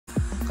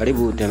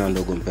Karibu tena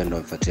ndugu mpendwa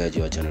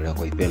mfuatiliaji wa channel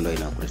yako ipendwa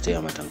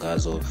inakuletea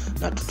matangazo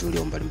na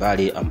tutorial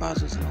mbalimbali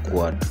ambazo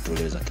zinakuwa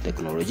tutorial za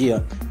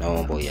kiteknolojia na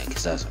mambo ya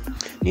kisasa.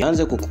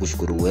 Nianze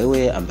kukushukuru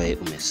wewe ambaye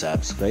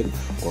umesubscribe.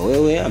 Kwa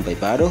wewe ambaye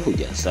bado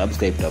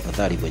hujasubscribe,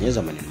 tafadhali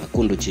bonyeza maneno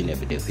mekundu chini ya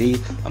video hii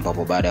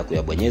ambapo baada ya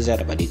kuyabonyeza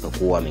yatabadilika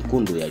kuwa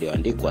mekundu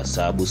yaliyoandikwa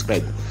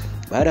subscribe.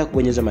 Baada ya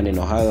kubonyeza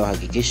maneno hayo,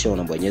 hakikisha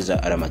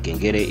unabonyeza alama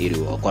kengele ili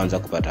wa kwanza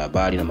kupata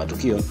habari na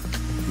matukio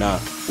na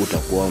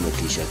utakuwa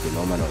umetisha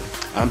kinoma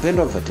noma.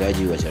 Mpendwa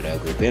mfuatiliaji wa channel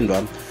yako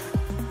ipendwa,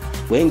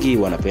 wengi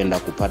wanapenda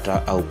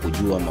kupata au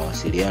kujua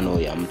mawasiliano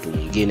ya mtu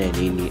mwingine,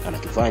 nini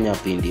anakifanya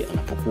pindi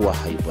anapokuwa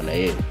hayupo na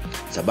yeye.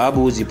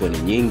 Sababu zipo ni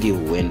nyingi,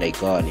 huenda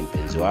ikawa ni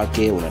mpenzi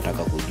wake,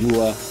 unataka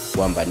kujua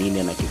kwamba nini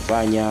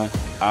anakifanya,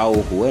 au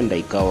huenda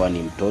ikawa ni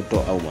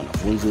mtoto au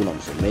mwanafunzi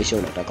unamsomesha,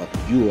 unataka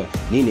kujua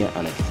nini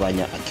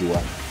anakifanya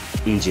akiwa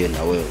nje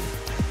na wewe.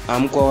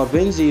 Kwa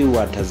wapenzi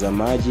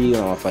watazamaji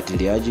na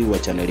wafuatiliaji wa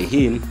channel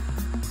hii,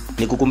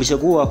 nikukumbusha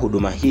kuwa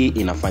huduma hii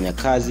inafanya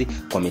kazi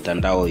kwa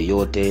mitandao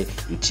yote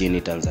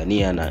nchini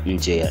Tanzania na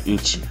nje ya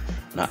nchi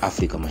na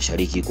Afrika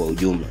Mashariki kwa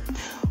ujumla.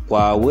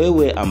 Kwa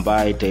wewe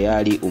ambaye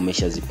tayari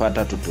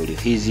umeshazipata tutorial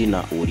hizi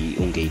na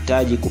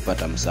ungehitaji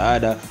kupata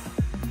msaada,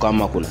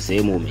 kama kuna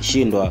sehemu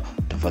umeshindwa,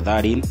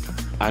 tafadhali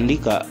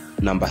andika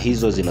namba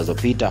hizo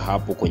zinazopita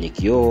hapo kwenye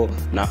kioo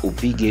na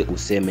upige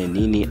useme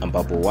nini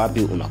ambapo wapi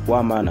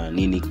unakwama na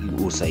nini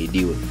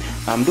usaidiwe.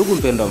 Ndugu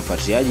mpendwa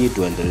mfuatiliaji,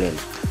 tuendelee.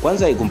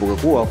 Kwanza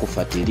ikumbuke kuwa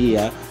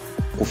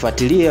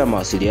kufuatilia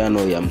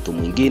mawasiliano ya mtu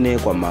mwingine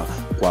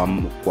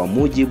kwa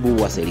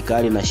mujibu wa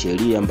serikali na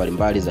sheria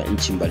mbalimbali za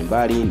nchi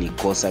mbalimbali ni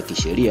kosa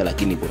kisheria,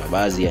 lakini kuna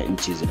baadhi ya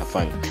nchi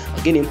zinafanya.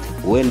 Lakini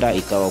huenda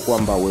ikawa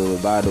kwamba wewe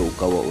bado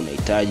ukawa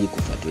unahitaji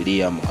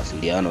kufuatilia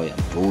mawasiliano ya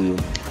mtu huyu.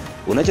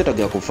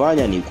 Unachotakiwa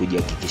kufanya ni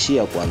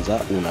kujihakikishia kwanza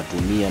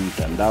unatumia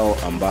mtandao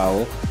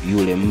ambao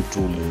yule mtu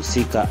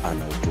mhusika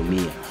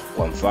anautumia.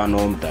 Kwa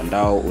mfano,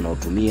 mtandao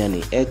unaotumia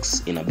ni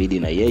X, inabidi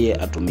na yeye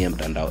atumie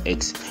mtandao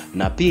X.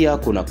 Na pia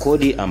kuna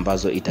kodi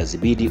ambazo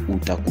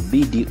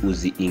utakubidi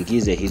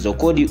uziingize. Hizo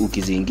kodi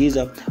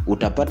ukiziingiza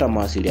utapata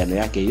mawasiliano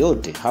yake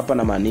yote. Hapa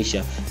na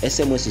maanisha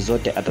SMS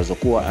zote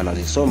atazokuwa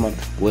anazisoma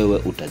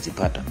wewe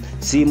utazipata.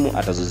 Simu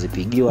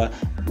atazozipigiwa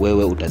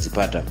wewe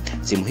utazipata.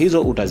 Simu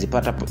hizo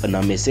utazipata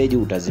na message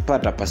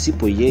utazipata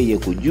pasipo yeye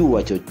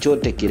kujua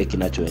chochote kile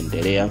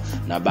kinachoendelea,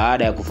 na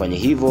baada ya kufanya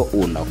hivyo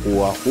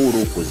unakuwa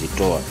huru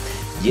kuzitoa.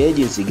 Je,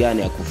 jinsi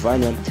gani ya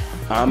kufanya?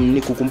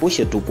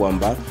 Nikukumbushe tu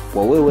kwamba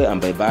kwa wewe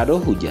ambaye bado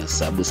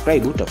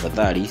hujasubscribe,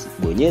 tafadhali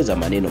bonyeza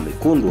maneno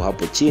mekundu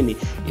hapo chini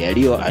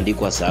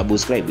yaliyoandikwa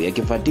subscribe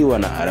yakifuatiwa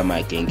na alama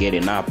ya kengele,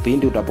 na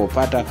pindi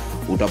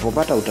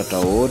utapopata utata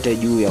wote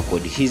juu ya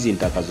kodi hizi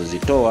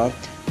nitakazozitoa,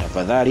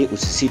 tafadhali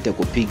usisite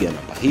kupiga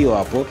namba hiyo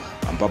hapo,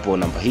 ambapo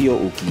namba hiyo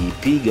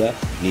ukiipiga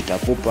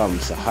nitakupa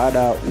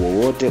msaada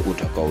wowote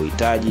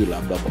utakaohitaji,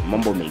 labda kwa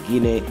mambo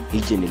mengine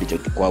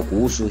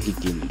kuhusu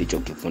hiki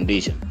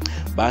nilichokifundisha.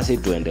 Basi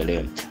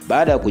tuendelee.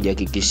 Baada ya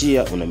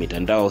kujihakikishia una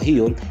mitandao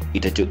hiyo,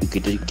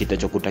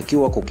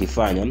 kitachokutakiwa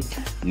kukifanya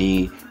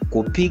ni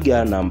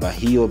kupiga namba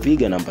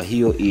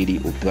hiyo ili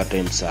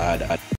upate msaada.